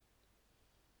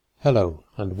Hello,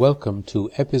 and welcome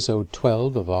to episode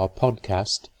 12 of our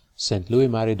podcast, St. Louis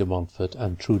Marie de Montfort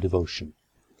and True Devotion.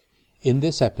 In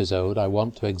this episode, I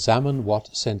want to examine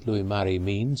what St. Louis Marie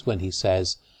means when he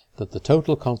says that the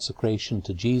total consecration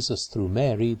to Jesus through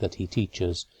Mary that he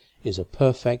teaches is a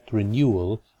perfect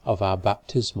renewal of our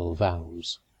baptismal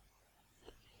vows.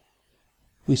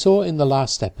 We saw in the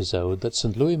last episode that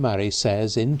St. Louis Marie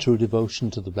says in True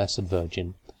Devotion to the Blessed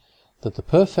Virgin that the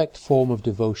perfect form of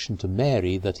devotion to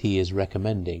Mary that he is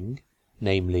recommending,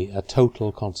 namely a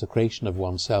total consecration of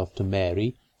oneself to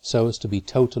Mary so as to be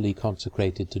totally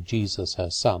consecrated to Jesus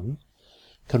her Son,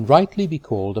 can rightly be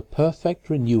called a perfect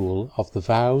renewal of the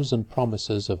vows and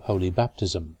promises of holy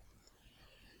baptism.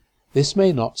 This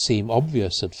may not seem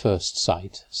obvious at first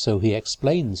sight, so he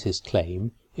explains his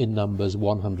claim in Numbers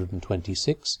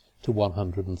 126 to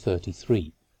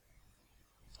 133.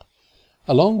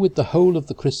 Along with the whole of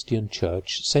the Christian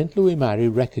Church, St. Louis Marie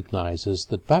recognizes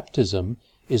that baptism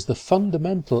is the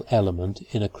fundamental element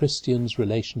in a Christian's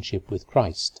relationship with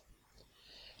Christ.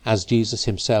 As Jesus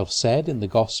himself said in the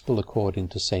Gospel according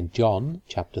to St. John,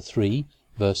 chapter 3,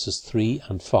 verses 3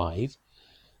 and 5,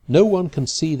 "No one can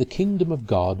see the kingdom of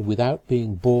God without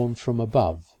being born from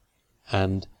above,"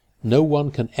 and "No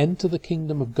one can enter the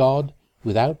kingdom of God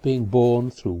without being born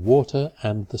through water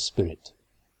and the Spirit."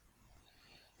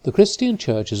 The Christian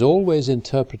Church has always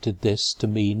interpreted this to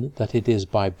mean that it is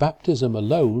by baptism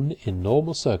alone, in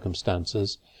normal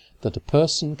circumstances, that a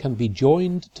person can be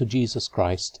joined to Jesus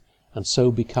Christ and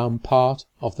so become part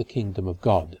of the kingdom of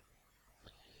God.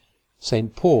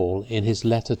 St. Paul, in his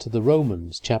letter to the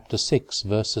Romans, chapter 6,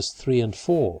 verses 3 and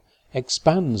 4,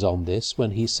 expands on this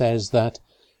when he says that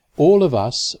all of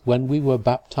us, when we were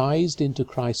baptized into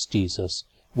Christ Jesus,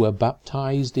 were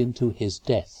baptized into his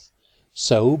death.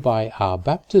 So by our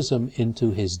baptism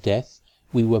into his death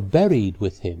we were buried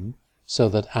with him, so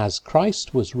that as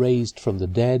Christ was raised from the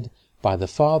dead by the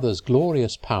Father's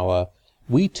glorious power,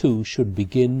 we too should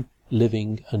begin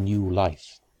living a new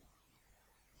life.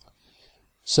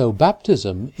 So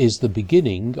baptism is the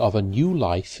beginning of a new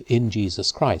life in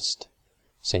Jesus Christ.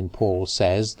 St. Paul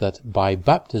says that by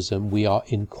baptism we are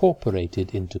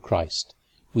incorporated into Christ.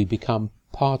 We become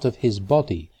part of his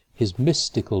body, his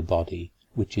mystical body,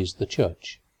 which is the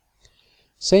Church.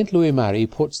 St. Louis Marie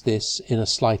puts this in a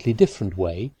slightly different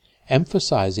way,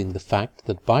 emphasizing the fact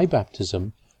that by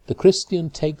baptism the Christian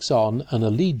takes on an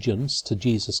allegiance to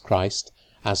Jesus Christ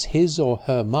as his or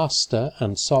her Master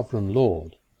and Sovereign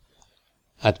Lord.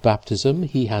 At baptism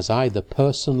he has either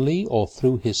personally or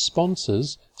through his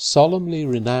sponsors solemnly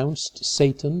renounced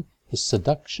Satan, his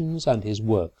seductions and his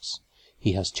works.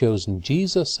 He has chosen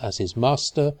Jesus as his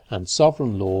Master and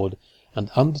Sovereign Lord and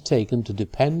undertaken to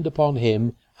depend upon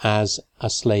him as a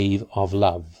slave of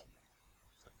love.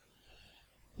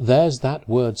 There's that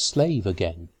word slave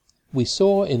again. We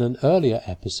saw in an earlier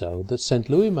episode that St.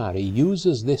 Louis Marie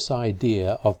uses this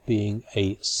idea of being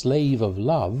a slave of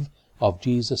love of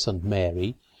Jesus and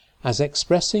Mary as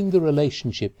expressing the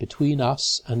relationship between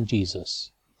us and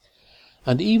Jesus.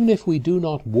 And even if we do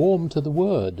not warm to the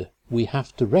word, we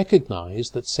have to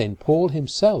recognize that St. Paul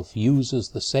himself uses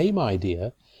the same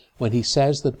idea when he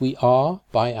says that we are,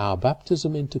 by our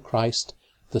baptism into Christ,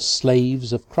 the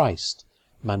slaves of Christ,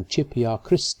 Mancipia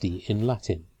Christi in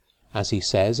Latin, as he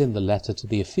says in the letter to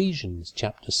the Ephesians,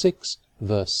 chapter 6,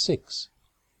 verse 6.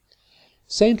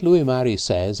 St. Louis Marie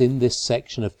says in this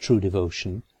section of True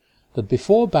Devotion that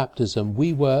before baptism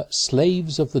we were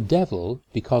slaves of the devil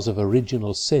because of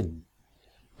original sin,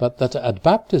 but that at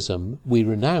baptism we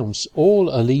renounce all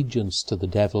allegiance to the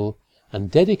devil and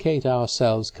dedicate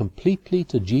ourselves completely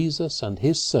to Jesus and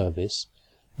his service,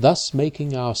 thus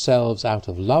making ourselves out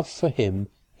of love for him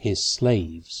his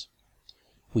slaves.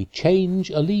 We change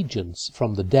allegiance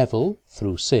from the devil,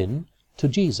 through sin, to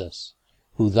Jesus,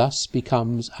 who thus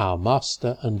becomes our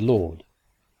Master and Lord.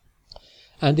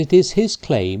 And it is his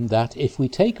claim that if we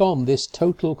take on this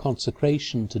total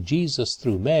consecration to Jesus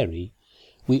through Mary,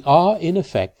 we are in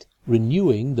effect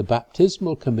renewing the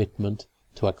baptismal commitment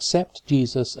to accept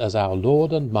Jesus as our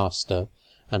Lord and Master,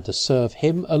 and to serve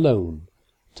him alone,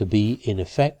 to be in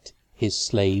effect his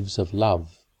slaves of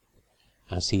love.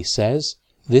 As he says,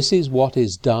 this is what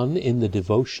is done in the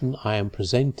devotion I am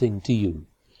presenting to you.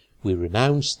 We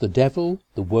renounce the devil,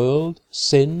 the world,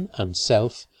 sin and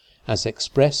self, as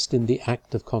expressed in the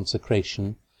act of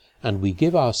consecration, and we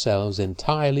give ourselves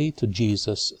entirely to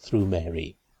Jesus through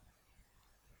Mary.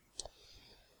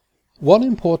 One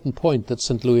important point that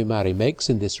St. Louis Marie makes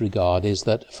in this regard is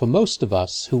that for most of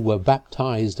us who were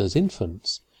baptized as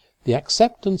infants, the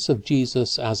acceptance of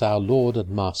Jesus as our Lord and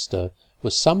Master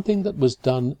was something that was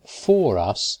done for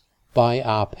us by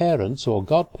our parents or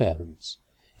godparents.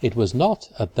 It was not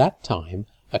at that time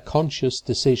a conscious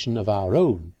decision of our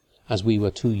own, as we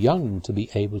were too young to be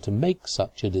able to make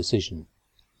such a decision.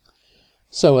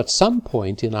 So at some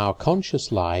point in our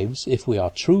conscious lives, if we are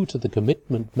true to the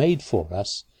commitment made for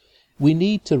us, we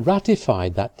need to ratify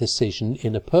that decision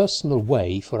in a personal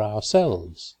way for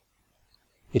ourselves.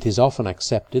 It is often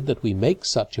accepted that we make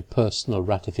such a personal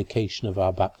ratification of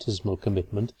our baptismal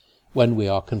commitment when we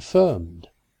are confirmed.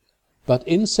 But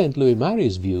in St. Louis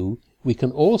Mary's view, we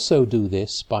can also do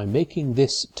this by making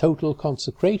this total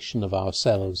consecration of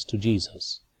ourselves to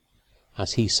Jesus.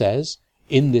 As he says,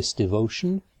 in this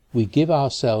devotion we give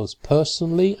ourselves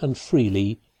personally and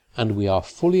freely, and we are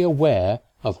fully aware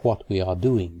of what we are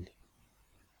doing.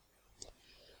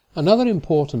 Another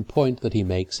important point that he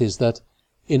makes is that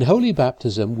in holy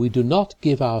baptism we do not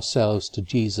give ourselves to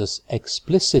Jesus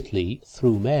explicitly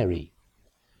through Mary,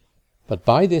 but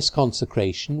by this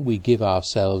consecration we give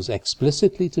ourselves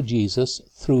explicitly to Jesus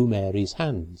through Mary's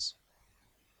hands.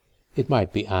 It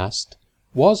might be asked,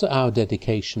 was our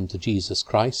dedication to Jesus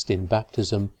Christ in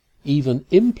baptism even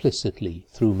implicitly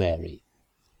through Mary?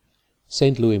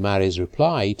 St. Louis Mary's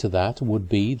reply to that would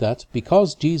be that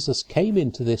because Jesus came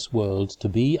into this world to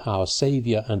be our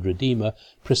Saviour and Redeemer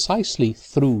precisely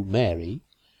through Mary,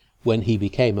 when he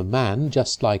became a man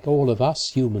just like all of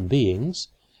us human beings,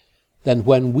 then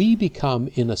when we become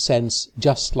in a sense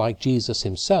just like Jesus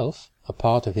himself, a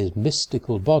part of his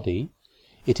mystical body,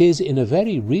 it is in a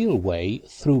very real way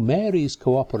through Mary's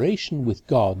cooperation with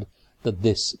God that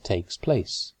this takes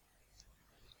place.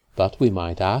 But we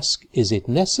might ask, is it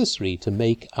necessary to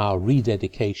make our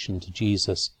rededication to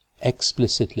Jesus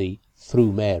explicitly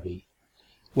through Mary?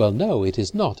 Well, no, it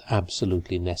is not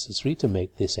absolutely necessary to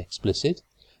make this explicit,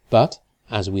 but,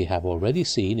 as we have already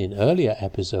seen in earlier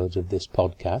episodes of this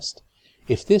podcast,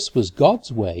 if this was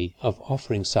God's way of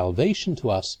offering salvation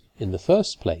to us in the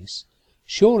first place,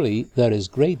 surely there is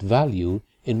great value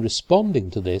in responding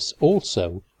to this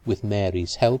also with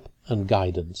Mary's help and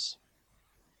guidance.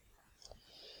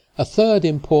 A third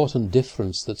important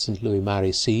difference that St. Louis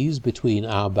Mary sees between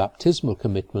our baptismal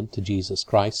commitment to Jesus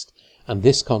Christ and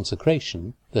this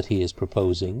consecration that he is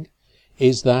proposing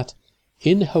is that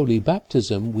in holy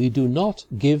baptism we do not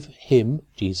give him,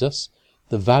 Jesus,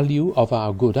 the value of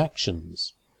our good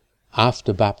actions.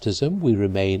 After baptism we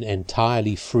remain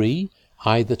entirely free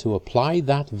either to apply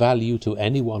that value to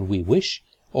anyone we wish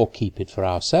or keep it for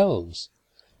ourselves.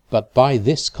 But by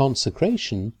this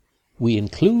consecration we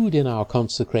include in our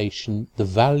consecration the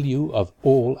value of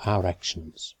all our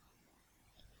actions.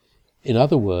 In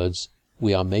other words,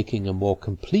 we are making a more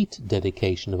complete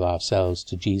dedication of ourselves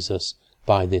to Jesus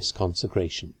by this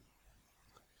consecration.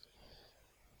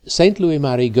 St. Louis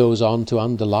Mary goes on to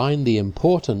underline the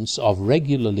importance of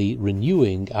regularly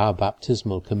renewing our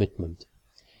baptismal commitment.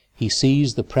 He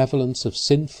sees the prevalence of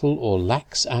sinful or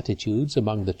lax attitudes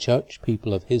among the church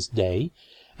people of his day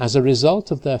as a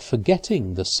result of their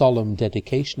forgetting the solemn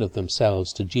dedication of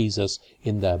themselves to Jesus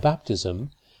in their baptism,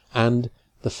 and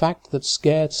the fact that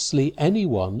scarcely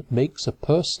anyone makes a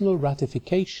personal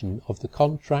ratification of the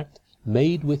contract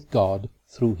made with God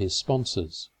through his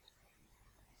sponsors.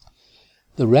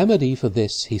 The remedy for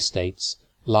this, he states,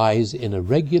 lies in a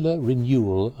regular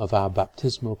renewal of our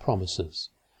baptismal promises,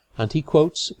 and he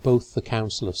quotes both the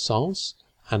Council of Sens,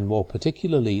 and more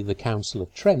particularly the Council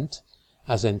of Trent,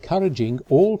 as encouraging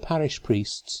all parish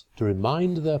priests to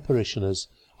remind their parishioners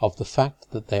of the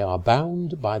fact that they are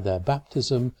bound by their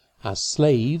baptism as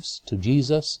slaves to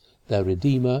Jesus, their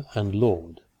Redeemer and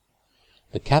Lord.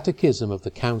 The Catechism of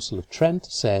the Council of Trent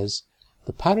says,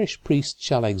 "The parish priest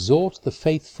shall exhort the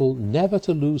faithful never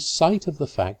to lose sight of the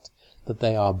fact that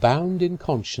they are bound in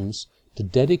conscience to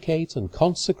dedicate and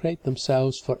consecrate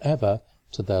themselves forever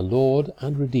to their Lord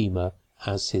and Redeemer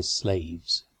as his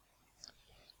slaves."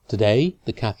 Today,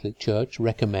 the Catholic Church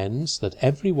recommends that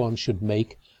everyone should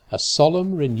make a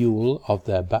solemn renewal of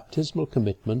their baptismal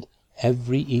commitment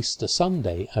every Easter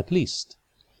Sunday at least,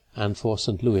 and for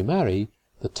St. Louis Mary,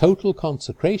 the total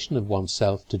consecration of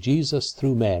oneself to Jesus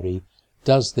through Mary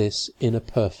does this in a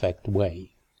perfect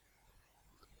way.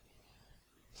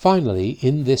 Finally,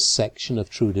 in this section of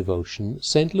True Devotion,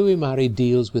 St. Louis Mary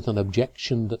deals with an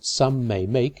objection that some may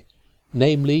make,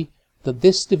 namely, that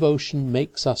this devotion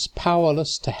makes us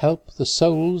powerless to help the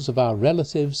souls of our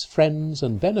relatives, friends,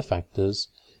 and benefactors,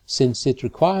 since it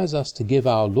requires us to give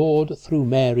our Lord through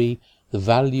Mary the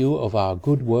value of our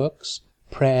good works,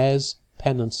 prayers,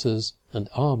 penances, and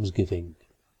almsgiving.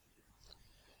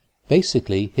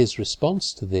 Basically, his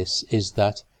response to this is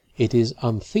that it is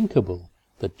unthinkable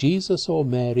that Jesus or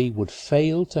Mary would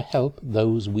fail to help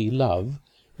those we love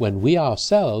when we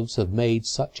ourselves have made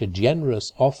such a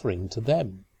generous offering to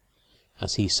them.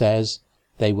 As he says,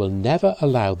 they will never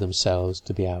allow themselves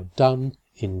to be outdone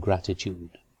in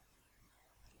gratitude.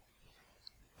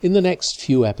 In the next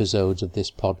few episodes of this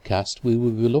podcast, we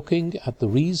will be looking at the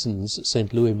reasons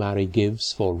St. Louis Marie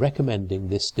gives for recommending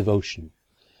this devotion,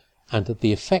 and at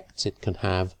the effects it can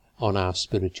have on our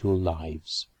spiritual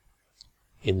lives.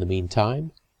 In the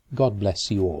meantime, God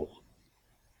bless you all.